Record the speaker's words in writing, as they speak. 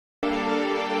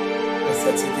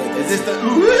Is this the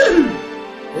ooh?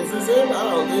 Is this him? I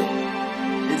don't think.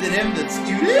 Is it him that's ooh?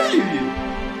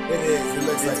 It is. It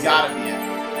looks like it's gotta be him.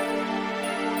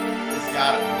 It's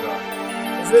gotta be bro.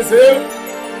 Is this him?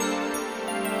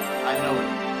 I know it.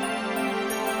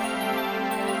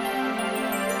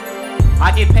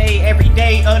 I get paid every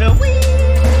day of the week.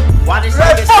 Why this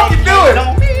nigga fucking do it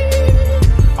on me?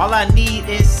 All I need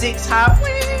is 6 hot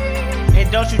wings.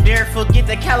 And don't you dare forget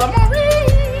the calamari.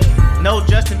 No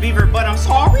Justin Bieber, but I'm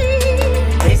sorry.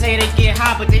 They say they get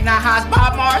hot, but they not hot as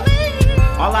Bob Marley.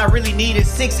 All I really need is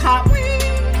 6 hot wings.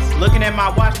 Looking at my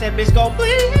watch, that bitch go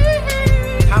bling.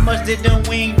 How much did them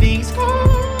wing things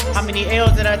cost? How many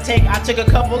L's did I take? I took a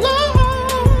couple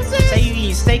losses. Say you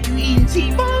eating steak, you eating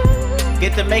T-bone.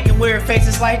 Get to making weird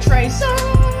faces like Trey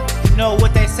Songz. You know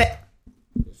what they say.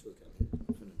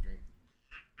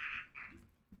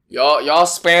 Y'all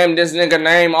spam this nigga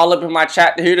name all up in my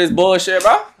chat to hear this bullshit,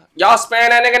 bro. Y'all spam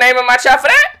that nigga name in my chat for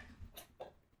that?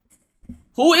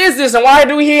 Who is this and why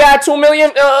do he have 2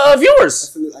 million viewers?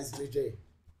 That's the new Ice JJ.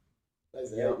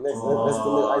 That's the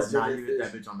new Ice JJ. You hit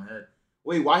that bitch on the head.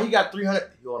 Wait, why he got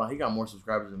 300? Hold on, he got more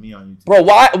subscribers than me on YouTube. Bro,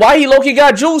 why he low-key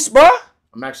got juice, bro?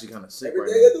 I'm actually kind of sick Every right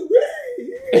day of the week.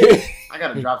 I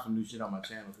gotta drop some new shit on my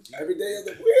channel. Every day of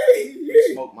the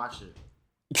week. Smoke my shit.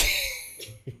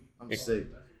 I'm sick.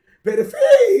 Better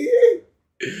free.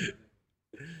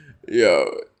 Yo.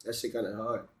 That shit kind of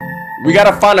hard. We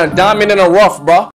gotta find a diamond in a rough, bro.